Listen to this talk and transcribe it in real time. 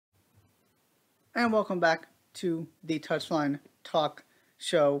And welcome back to the Touchline Talk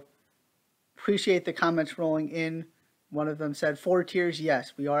Show. Appreciate the comments rolling in. One of them said 4 tiers.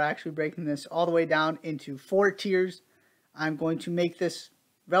 Yes, we are actually breaking this all the way down into 4 tiers. I'm going to make this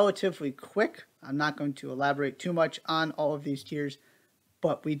relatively quick. I'm not going to elaborate too much on all of these tiers,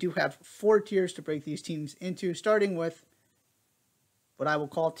 but we do have 4 tiers to break these teams into, starting with what I will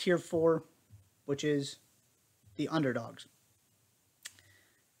call tier 4, which is the underdogs.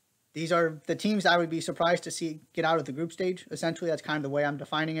 These are the teams I would be surprised to see get out of the group stage. Essentially, that's kind of the way I'm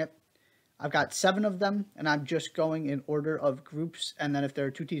defining it. I've got 7 of them, and I'm just going in order of groups, and then if there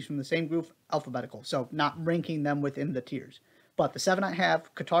are 2 teams from the same group, alphabetical. So not ranking them within the tiers. But the 7 I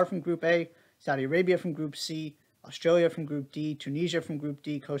have: Qatar from Group A, Saudi Arabia from Group C, Australia from Group D, Tunisia from Group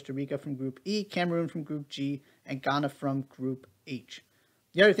D, Costa Rica from Group E, Cameroon from Group G, and Ghana from Group H.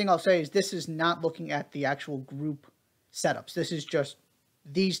 The other thing I'll say is this is not looking at the actual group setups. This is just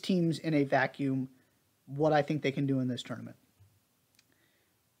these teams in a vacuum, what I think they can do in this tournament.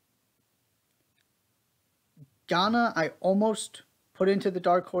 Ghana, I almost put into the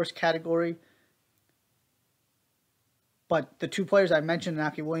dark horse category, but the 2 players I mentioned,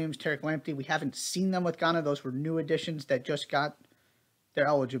 Naki Williams, Tarek Lamptey, we haven't seen them with Ghana. Those were new additions that just got their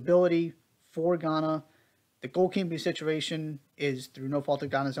eligibility for Ghana. The goalkeeping situation is, through no fault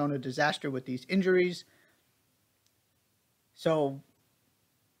of Ghana's own, a disaster with these injuries. So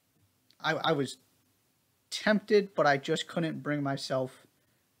I was tempted, but I just couldn't bring myself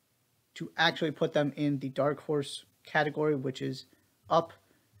to actually put them in the dark horse category, which is up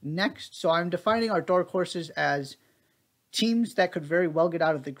next. So I'm defining our dark horses as teams that could very well get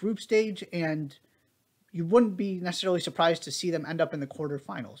out of the group stage, and you wouldn't be necessarily surprised to see them end up in the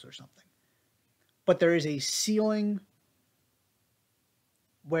quarterfinals or something. But there is a ceiling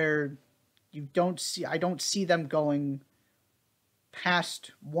where I don't see them going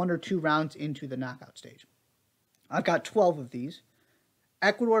past 1 or 2 rounds into the knockout stage. I've got 12 of these.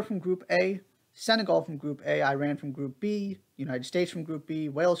 Ecuador from Group A, Senegal from Group A, Iran from Group B, United States from Group B,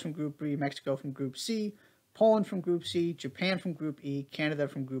 Wales from Group B, Mexico from Group C, Poland from Group C, Japan from Group E, Canada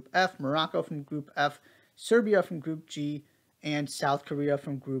from Group F, Morocco from Group F, Serbia from Group G, and South Korea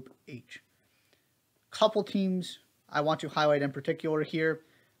from Group H. Couple teams I want to highlight in particular here.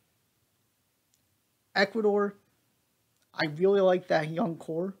 Ecuador, I really like that young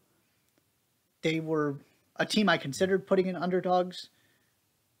core. They were a team I considered putting in underdogs.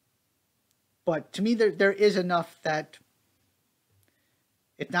 But to me, there is enough that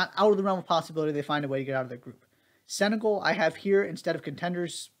it's not out of the realm of possibility they find a way to get out of their group. Senegal, I have here instead of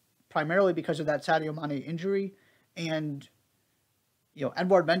contenders, primarily because of that Sadio Mane injury. And,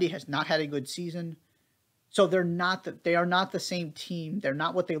 Edouard Mendy has not had a good season. So they are not the same team. They're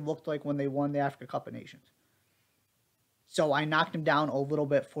not what they looked like when they won the Africa Cup of Nations. So I knocked them down a little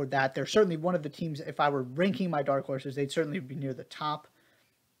bit for that. They're certainly one of the teams, if I were ranking my dark horses, they'd certainly be near the top.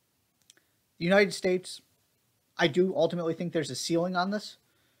 The United States, I do ultimately think there's a ceiling on this.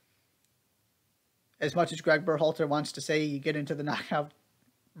 As much as Greg Berhalter wants to say you get into the knockout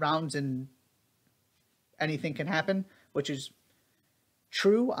rounds and anything can happen, which is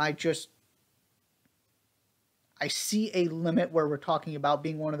true, I see a limit where we're talking about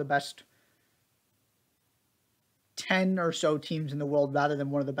being one of the best 10 or so teams in the world rather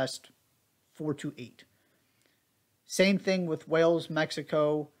than one of the best 4 to 8. Same thing with Wales,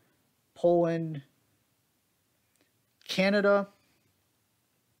 Mexico, Poland, Canada.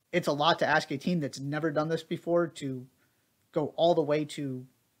 It's a lot to ask a team that's never done this before to go all the way to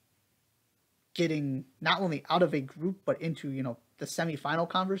getting not only out of a group but into, the semifinal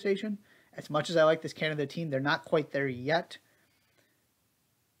conversation. As much as I like this Canada team, they're not quite there yet.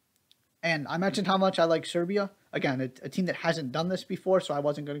 And I mentioned how much I like Serbia. Again, a team that hasn't done this before, so I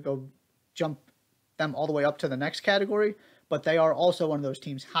wasn't going to go jump them all the way up to the next category, but they are also one of those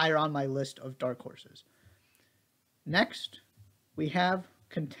teams higher on my list of dark horses. Next, we have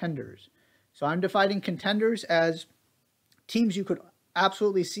contenders. So I'm defining contenders as teams you could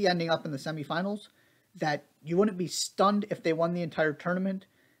absolutely see ending up in the semifinals, that you wouldn't be stunned if they won the entire tournament.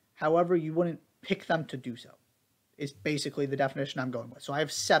 However, you wouldn't pick them to do so, is basically the definition I'm going with. So I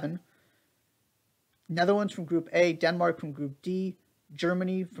have 7. Netherlands from Group A, Denmark from Group D,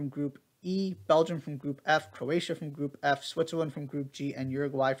 Germany from Group E, Belgium from Group F, Croatia from Group F, Switzerland from Group G, and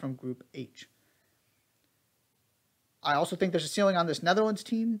Uruguay from Group H. I also think there's a ceiling on this Netherlands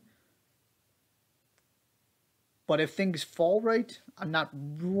team, but if things fall right, I'm not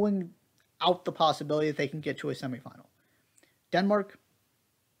ruling out the possibility that they can get to a semifinal. Denmark,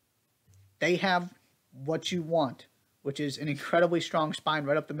 they have what you want, which is an incredibly strong spine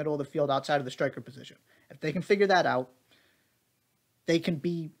right up the middle of the field outside of the striker position. If they can figure that out, they can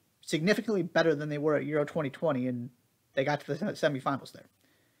be significantly better than they were at Euro 2020, and they got to the semifinals there.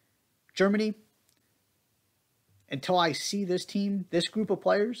 Germany, until I see this team, this group of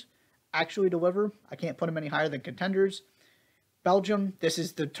players actually deliver, I can't put them any higher than contenders. Belgium, this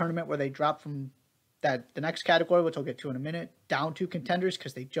is the tournament where they drop from the next category, which I'll get to in a minute, down to contenders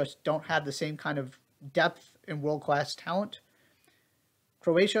because they just don't have the same kind of depth and world-class talent.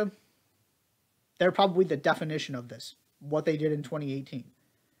 Croatia, they're probably the definition of this, what they did in 2018.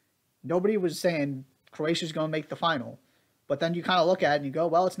 Nobody was saying Croatia's going to make the final, but then you kind of look at it and you go,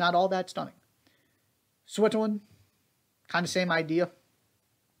 well, it's not all that stunning. Switzerland, kind of same idea.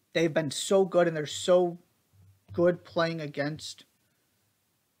 They've been so good, and they're so good playing against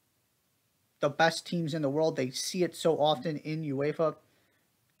the best teams in the world. They see it so often in UEFA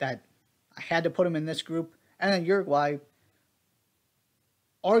that I had to put them in this group. And then Uruguay,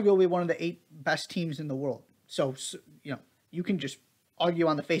 arguably one of the 8 best teams in the world. So you can just argue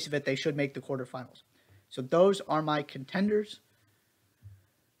on the face of it they should make the quarterfinals. So those are my contenders.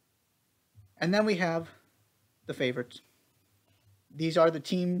 And then we have the favorites. These are the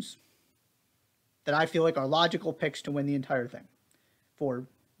teams that I feel like are logical picks to win the entire thing for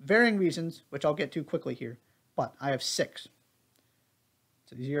varying reasons, which I'll get to quickly here. But I have 6.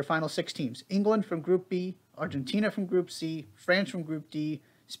 So these are your final 6 teams. England from Group B, Argentina from Group C, France from Group D,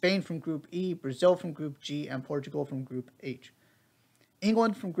 Spain from Group E, Brazil from Group G, and Portugal from Group H.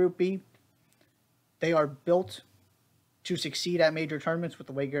 England from Group B, they are built to succeed at major tournaments with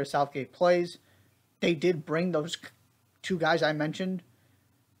the way Gareth Southgate plays. They did bring those 2 guys I mentioned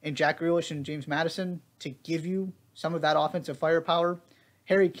in Jack Grealish and James Maddison to give you some of that offensive firepower.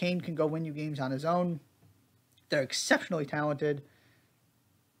 Harry Kane can go win you games on his own. They're exceptionally talented.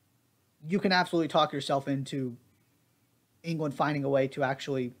 You can absolutely talk yourself into England finding a way to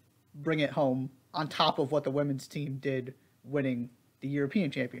actually bring it home on top of what the women's team did winning the European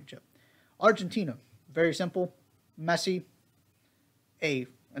Championship. Argentina, very simple. Messi,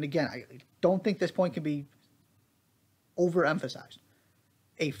 and again, I don't think this point can be overemphasized.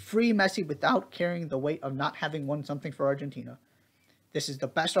 A free Messi without carrying the weight of not having won something for Argentina. This is the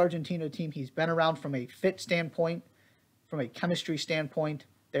best Argentina team he's been around from a fit standpoint, from a chemistry standpoint.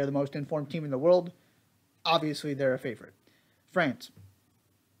 They're the most informed team in the world. Obviously, they're a favorite. France,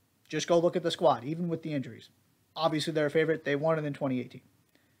 just go look at the squad, even with the injuries. Obviously, they're a favorite. They won it in 2018.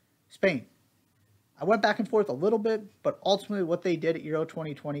 Spain, I went back and forth a little bit, but ultimately what they did at Euro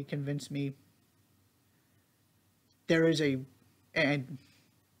 2020 convinced me there is the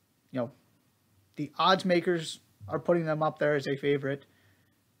odds makers are putting them up there as a favorite.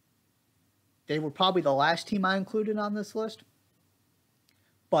 They were probably the last team I included on this list,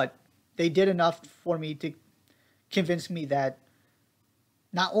 but they did enough for me to convince me that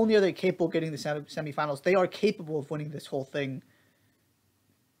not only are they capable of getting the semifinals, they are capable of winning this whole thing.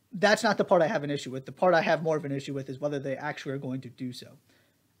 That's not the part I have an issue with. The part I have more of an issue with is whether they actually are going to do so.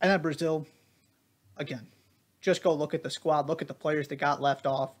 And then Brazil, again, just go look at the squad, look at the players that got left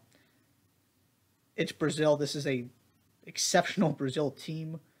off. It's Brazil. This is a exceptional Brazil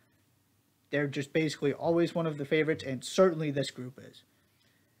team. They're just basically always one of the favorites, and certainly this group is.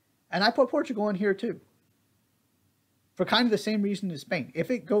 And I put Portugal in here too, for kind of the same reason as Spain.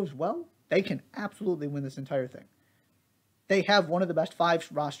 If it goes well, they can absolutely win this entire thing. They have one of the best 5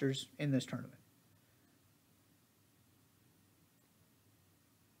 rosters in this tournament.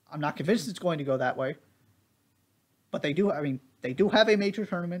 I'm not convinced it's going to go that way, but they do. They do have a major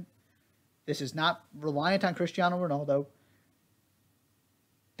tournament. This is not reliant on Cristiano Ronaldo.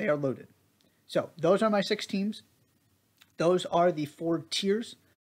 They are loaded. So those are my 6 teams. Those are the 4 tiers